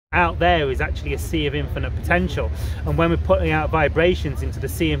out there is actually a sea of infinite potential, and when we're putting out vibrations into the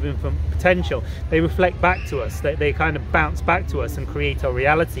sea of infinite potential, they reflect back to us, they kind of bounce back to us and create our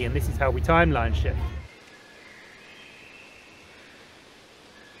reality, and this is how we timeline shift.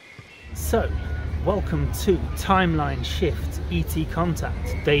 So, welcome to Timeline Shift ET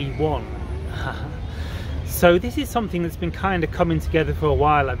Contact Day 1. So this is something that's been kind of coming together for a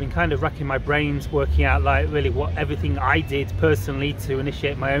while. I've been kind of racking my brains, working out like really what everything I did personally to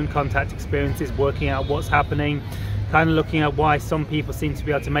initiate my own contact experiences, working out what's happening, kind of looking at why some people seem to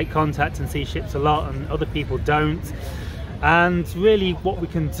be able to make contact and see ships a lot and other people don't, and really what we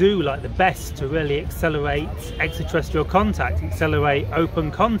can do like the best to really accelerate extraterrestrial contact, accelerate open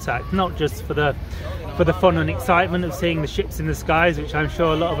contact, not just for the fun and excitement of seeing the ships in the skies, which I'm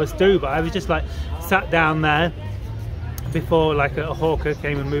sure a lot of us do, but I was just like sat down there before like a hawker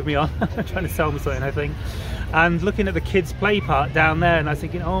came and moved me on trying to sell me something, I think, and looking at the kids play park down there, and I was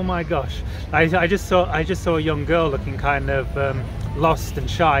thinking, oh my gosh, I just saw a young girl looking kind of lost and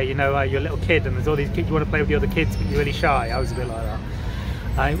shy, you know, you're a little kid and there's all these kids, you want to play with the other kids but you're really shy. I was a bit like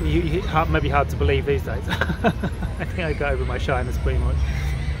that. Maybe hard to believe these days. I think I got over my shyness pretty much,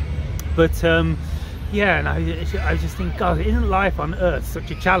 but yeah, and I just think, God, isn't life on Earth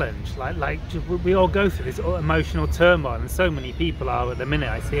such a challenge? Like we all go through this emotional turmoil, and so many people are at the minute.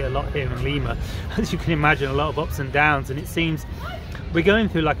 I see it a lot here in Lima, as you can imagine, a lot of ups and downs, and it seems we're going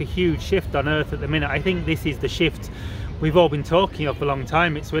through like a huge shift on Earth at the minute. I think this is the shift we've all been talking of for a long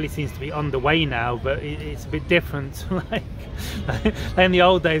time. It really seems to be underway now, but it's a bit different. like in the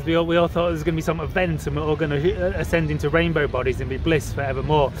old days, we all thought there was going to be some event and we're all going to ascend into rainbow bodies and be bliss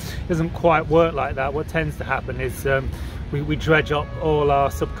forevermore. It doesn't quite work like that. What tends to happen is we dredge up all our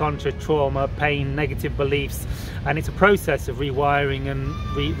subconscious trauma, pain, negative beliefs, and it's a process of rewiring and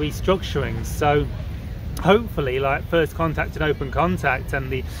restructuring. So hopefully, like first contact and open contact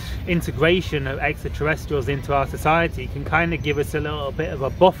and the integration of extraterrestrials into our society can kind of give us a little bit of a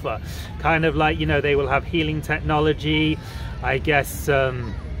buffer, kind of like, you know, they will have healing technology, I guess,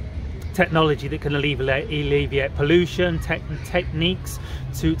 technology that can alleviate pollution, techniques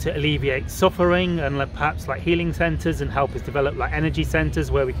to alleviate suffering, and perhaps like healing centers, and help us develop like energy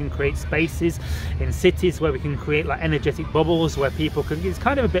centers where we can create spaces in cities where we can create like energetic bubbles where people can, it's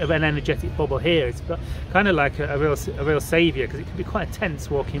kind of a bit of an energetic bubble here. It's kind of like a real savior, because it can be quite tense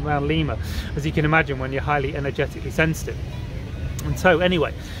walking around Lima, as you can imagine, when you're highly energetically sensitive. And so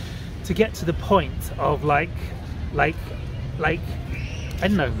anyway, to get to the point of like I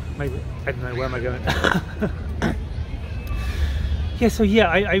don't know, maybe, I don't know, where am I going? Yeah, so yeah,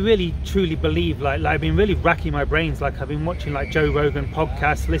 I really truly believe, like I've been really racking my brains, like I've been watching like Joe Rogan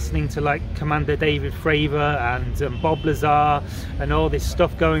podcasts, listening to like Commander David Fravor and Bob Lazar and all this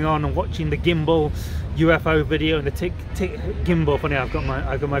stuff going on, and watching the gimbal UFO video and the gimbal. Funny, I've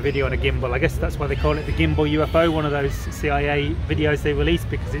got my video on a gimbal. I guess that's why they call it the gimbal UFO, one of those CIA videos they release,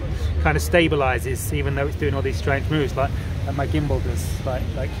 because it kind of stabilizes even though it's doing all these strange moves, like my gimbal does,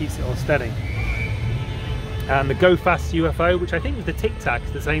 like keeps it all steady. And the Go Fast UFO, which I think was the Tic Tac,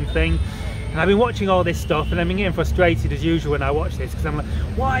 the same thing. And I've been watching all this stuff, and I've been getting frustrated as usual when I watch this, because I'm like,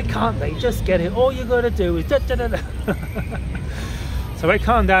 why can't they just get it? All you got to do is da da da da. So I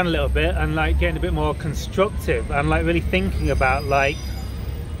calmed down a little bit and like getting a bit more constructive and like really thinking about like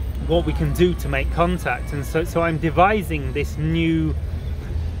what we can do to make contact. And so I'm devising this new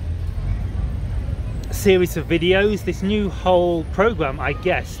series of videos, this new whole program, I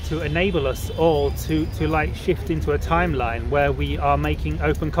guess, to enable us all to like shift into a timeline where we are making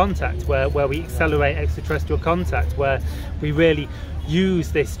open contact, where we accelerate extraterrestrial contact, where we really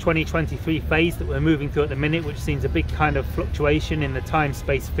use this 2023 phase that we're moving through at the minute, which seems a big kind of fluctuation in the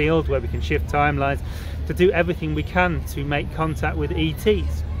time-space field, where we can shift timelines, to do everything we can to make contact with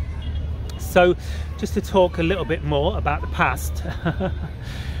ETs. So just to talk a little bit more about the past,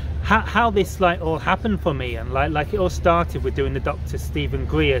 how this like all happened for me, and like it all started with doing the Dr. Stephen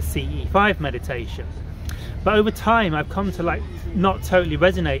Greer CE5 meditation. But over time I've come to like not totally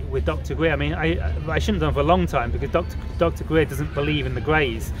resonate with Dr. Greer. I mean, I shouldn't have done for a long time, because Dr. Greer doesn't believe in the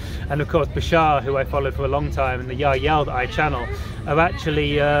Greys, and of course Bashar, who I followed for a long time, and the Yel that I channel, are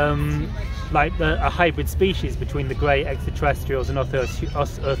actually like a hybrid species between the Grey extraterrestrials and us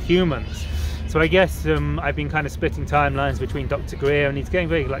Earth humans. So I guess I've been kind of splitting timelines between Dr. Greer, and he's getting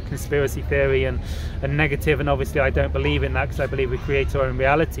very like conspiracy theory and negative, and obviously I don't believe in that, because I believe we create our own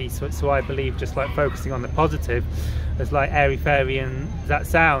reality. So I believe just like focusing on the positive, as like airy-fairy and that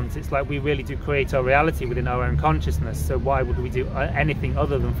sounds, it's like we really do create our reality within our own consciousness. So why would we do anything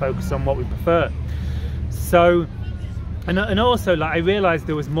other than focus on what we prefer? So, and also like I realized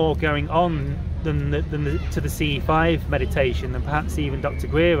there was more going on to the CE5 meditation than perhaps even Dr.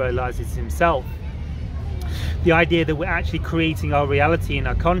 Greer realizes himself. The idea that we're actually creating our reality in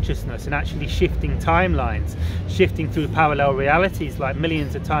our consciousness and actually shifting timelines, shifting through parallel realities like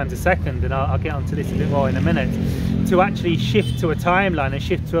millions of times a second, and I'll get onto this a bit more in a minute, to actually shift to a timeline and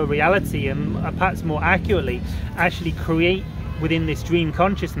shift to a reality, and perhaps more accurately, actually create within this dream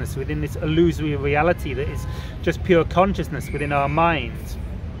consciousness, within this illusory reality that is just pure consciousness within our minds,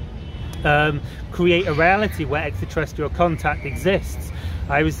 create a reality where extraterrestrial contact exists.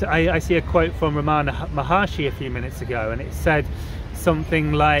 I see a quote from Ramana Maharshi a few minutes ago, and it said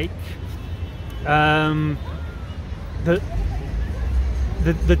something like the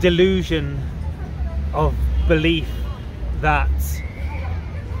delusion of belief that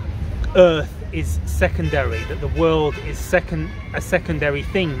Earth is secondary, that the world is a secondary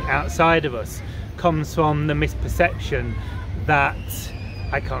thing outside of us, comes from the misperception that,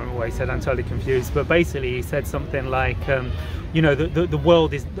 I can't remember what he said, I'm totally confused, but basically he said something like, you know, the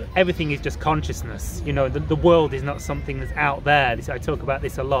world is, everything is just consciousness. You know, the world is not something that's out there. I talk about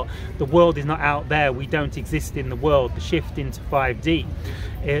this a lot. The world is not out there. We don't exist in the world. The shift into 5D,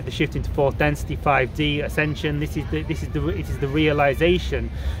 the shift into fourth density 5D ascension. It is the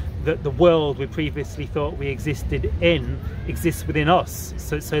realization that the world we previously thought we existed in exists within us.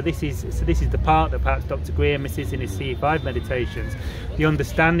 So this is the part that perhaps Dr. Greer misses in his CE5 meditations. The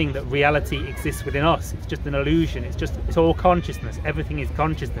understanding that reality exists within us. It's just an illusion. It's all consciousness. Everything is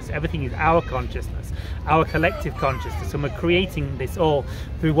consciousness. Everything is our consciousness, our collective consciousness. And we're creating this all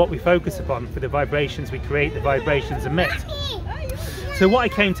through what we focus upon, through the vibrations we create, the vibrations emit. So what I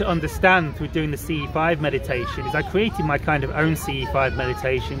came to understand through doing the CE5 meditation is I created my kind of own CE5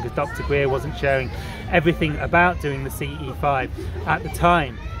 meditation, because Dr. Greer wasn't sharing everything about doing the CE5 at the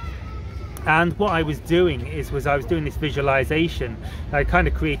time. And what I was doing was I was doing this visualization I kind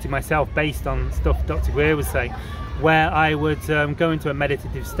of created myself based on stuff Dr. Greer was saying, where I would go into a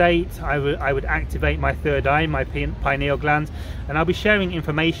meditative state. I would activate my third eye, my pineal gland, and I'll be sharing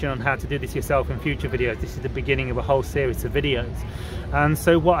information on how to do this yourself in future videos. This is the beginning of a whole series of videos. And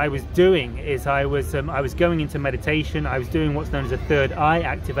so what I was doing is I was going into meditation. I was doing what's known as a third eye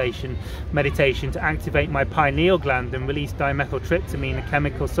activation meditation to activate my pineal gland and release dimethyltryptamine, a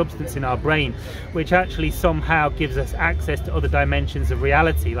chemical substance in our brain, which actually somehow gives us access to other dimensions of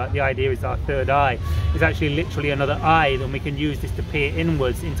reality. Like, the idea is our third eye is actually literally another eye, then we can use this to peer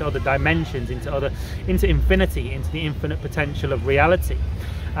inwards into other dimensions, into infinity, into the infinite potential of reality.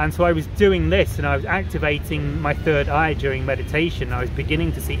 And so I was doing this, and I was activating my third eye during meditation. I was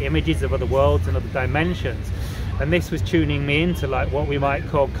beginning to see images of other worlds and other dimensions, and this was tuning me into like what we might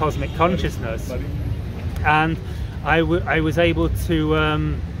call cosmic consciousness. And I was able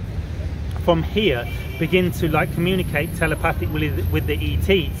to from here begin to like communicate telepathically with the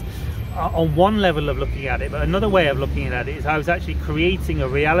ETs. On one level of looking at it, but another way of looking at it is I was actually creating a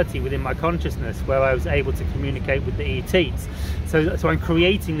reality within my consciousness where I was able to communicate with the ETs. So I'm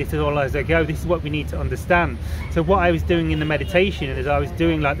creating this all as I go. This is what we need to understand. So what I was doing in the meditation is I was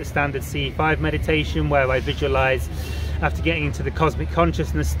doing like the standard CE5 meditation, where I visualize after getting into the cosmic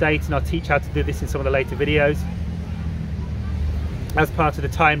consciousness state, and I'll teach how to do this in some of the later videos. As part of the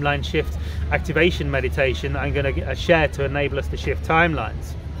timeline shift activation meditation I'm going to share to enable us to shift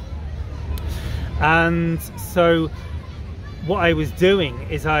timelines. And so what I was doing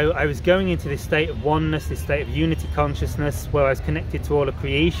is I was going into this state of oneness, this state of unity consciousness, where I was connected to all of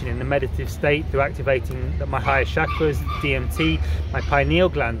creation in the meditative state through activating my higher chakras, DMT, my pineal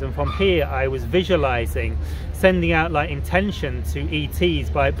gland. And from here I was visualizing, sending out like intention to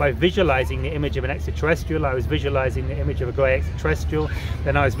ETs by visualizing the image of an extraterrestrial. I was visualizing the image of a grey extraterrestrial,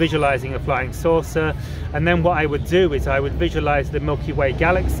 then I was visualizing a flying saucer, and then what I would do is I would visualize the Milky Way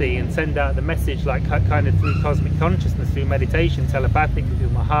galaxy and send out the message like kind of through cosmic consciousness, through meditation, telepathically, through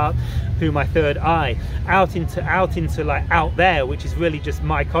my heart, through my third eye, out into like out there, which is really just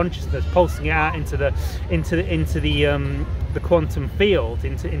my consciousness pulsing it out into the quantum field,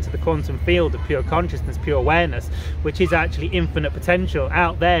 into the quantum field of pure consciousness, pure awareness, which is actually infinite potential.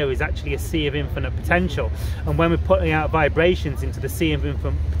 Out there is actually a sea of infinite potential, and when we're putting out vibrations into the sea of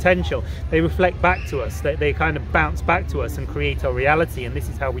infinite potential, they reflect back to us, they kind of bounce back to us and create our reality. And this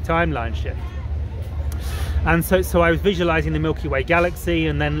is how we timeline shift. And so I was visualizing the Milky Way galaxy,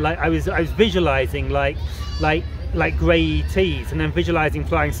 and then like I was visualizing like like grey ETs and then visualizing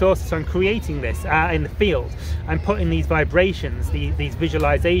flying saucers. So I'm creating this out in the field. I'm putting these vibrations, these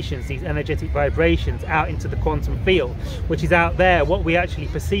visualizations, these energetic vibrations out into the quantum field, which is out there. What we actually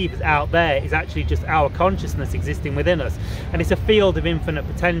perceive as out there is actually just our consciousness existing within us, and it's a field of infinite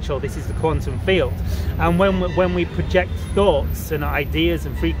potential. This is the quantum field. And when we project thoughts and ideas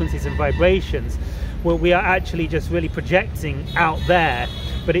and frequencies and vibrations, well, we are actually just really projecting out there,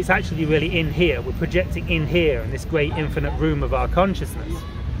 but it's actually really in here. We're projecting in here in this great infinite room of our consciousness.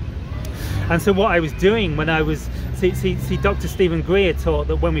 And so what I was doing when I was, see Dr. Stephen Greer taught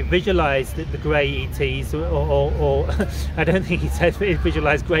that when we visualize the grey ETs, or I don't think he said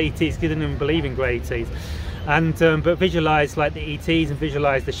visualize grey ETs, because he didn't even believe in grey ETs, and but visualize like the ETs and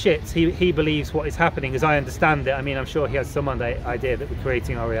visualize the shits. He believes what is happening, as I understand it. I mean, I'm sure he has some idea that we're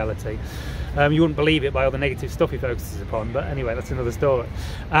creating our reality. You wouldn't believe it by all the negative stuff he focuses upon, but anyway, that's another story.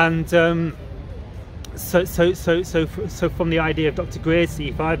 And so from the idea of Dr. Greer's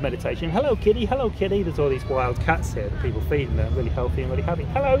C5 meditation, hello kitty, there's all these wild cats here that people feed, and they're really healthy and really happy.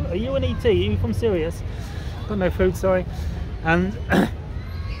 Hello, are you an ET? Are you from Sirius? Got no food, sorry. And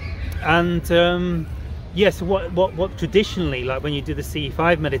yes, what traditionally, like when you do the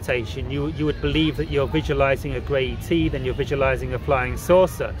C5 meditation, you would believe that you're visualizing a grey ET, then you're visualizing a flying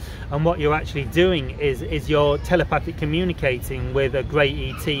saucer, and what you're actually doing is you're telepathic communicating with a grey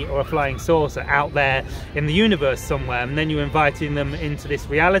ET or a flying saucer out there in the universe somewhere, and then you're inviting them into this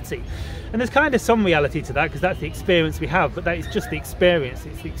reality. And there's kind of some reality to that, because that's the experience we have, but that is just the experience.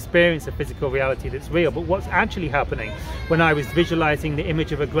 It's the experience of physical reality that's real. But what's actually happening when I was visualizing the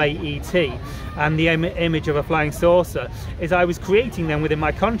image of a grey ET and the image of a flying saucer is I was creating them within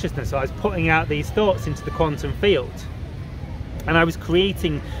my consciousness. So I was putting out these thoughts into the quantum field, and I was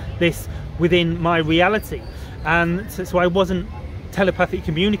creating this within my reality. And so I wasn't telepathic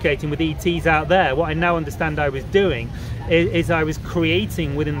communicating with ETs out there. What I now understand I was doing is I was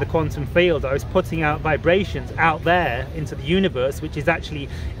creating within the quantum field. I was putting out vibrations out there into the universe, which is actually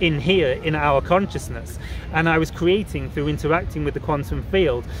in here in our consciousness, and I was creating, through interacting with the quantum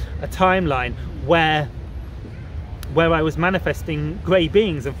field, a timeline where I was manifesting grey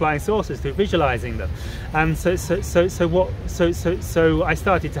beings and flying saucers through visualizing them. And so I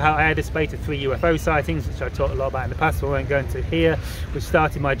started to have, I had a spate of 3 UFO sightings, which I talked a lot about in the past, so I won't go into here, which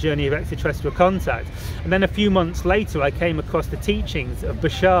started my journey of extraterrestrial contact. And then a few months later, I came across the teachings of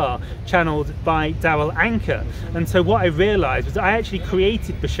Bashar, channeled by Darrell Anchor. And so what I realized was I actually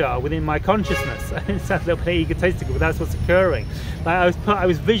created Bashar within my consciousness. It sounds a little bit egotistical, but that's what's occurring. Like I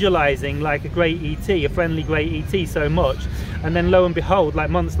was visualizing like a grey ET, a friendly grey ET, so much, and then lo and behold, like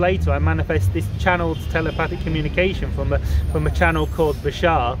months later, I manifest this channeled telepathic communication from a channel called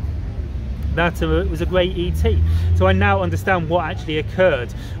Bashar. That it was a grey ET. So I now understand what actually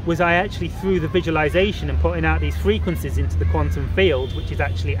occurred was I actually, through the visualization and putting out these frequencies into the quantum field, which is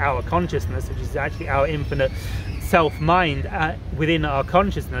actually our consciousness, which is actually our infinite self-mind within our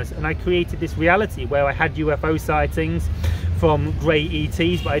consciousness, and I created this reality where I had UFO sightings from grey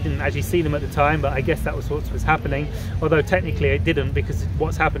ETs, but I didn't actually see them at the time, but I guess that was what was happening, although technically it didn't, because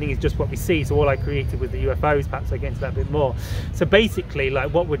what's happening is just what we see. So all I created was the UFOs. Perhaps I'll get into that a bit more. So basically,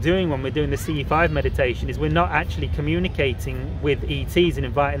 like what we're doing when we're doing the CE5 meditation is we're not actually communicating with ETs and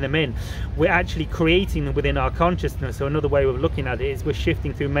inviting them in, we're actually creating them within our consciousness. So another way of looking at it is we're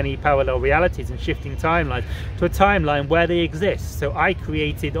shifting through many parallel realities and shifting timelines to a timeline where they exist. So I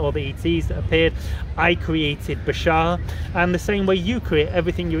created all the ETs that appeared, I created Bashar, and the same way you create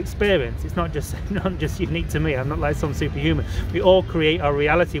everything you experience. It's not just unique to me. I'm not like some superhuman. We all create our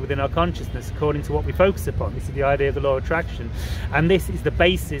reality within our consciousness according to what we focus upon. This is the idea of the law of attraction, and this is the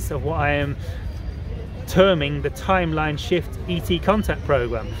basis of what I am terming the Timeline Shift ET Contact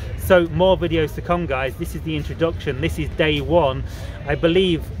program. So more videos to come, guys. This is the introduction. This is day 1. I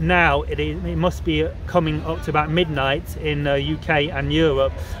believe now it must be coming up to about midnight in UK and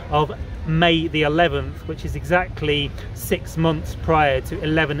Europe of May the 11th, which is exactly 6 months prior to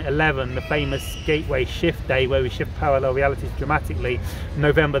 11/11, the famous gateway shift day where we shift parallel realities dramatically.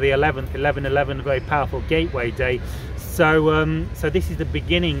 November the 11th, 11/11, a very powerful gateway day. So so this is the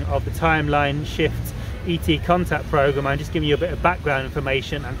beginning of the Timeline Shift ET Contact program. I'm just giving you a bit of background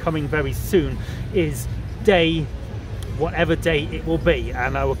information, and coming very soon is day whatever date it will be,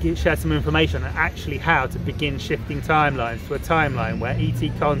 and I will share some information on actually how to begin shifting timelines to a timeline where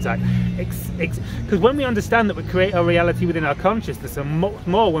ET contact, because when we understand that we create our reality within our consciousness, and much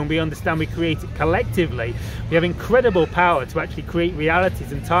more when we understand we create it collectively, we have incredible power to actually create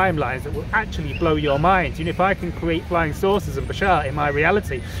realities and timelines that will actually blow your mind. You know, if I can create flying saucers and Bashar in my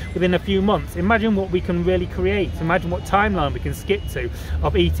reality within a few months, imagine what we can really create. Imagine what timeline we can skip to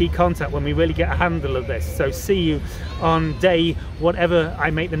of ET contact when we really get a handle of this. So see you on day whatever I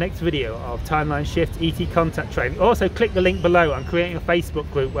make the next video of timeline shift ET contact training. Also click the link below. I'm creating a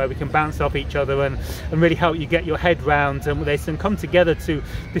Facebook group where we can bounce off each other and really help you get your head round this and come together to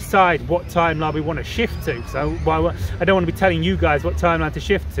decide what timeline we want to shift to. So I don't want to be telling you guys what timeline to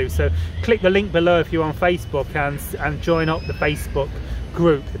shift to, so click the link below if you're on Facebook and join up the Facebook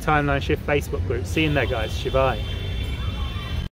group, the Timeline Shift Facebook group. See you in there, guys. Shivai.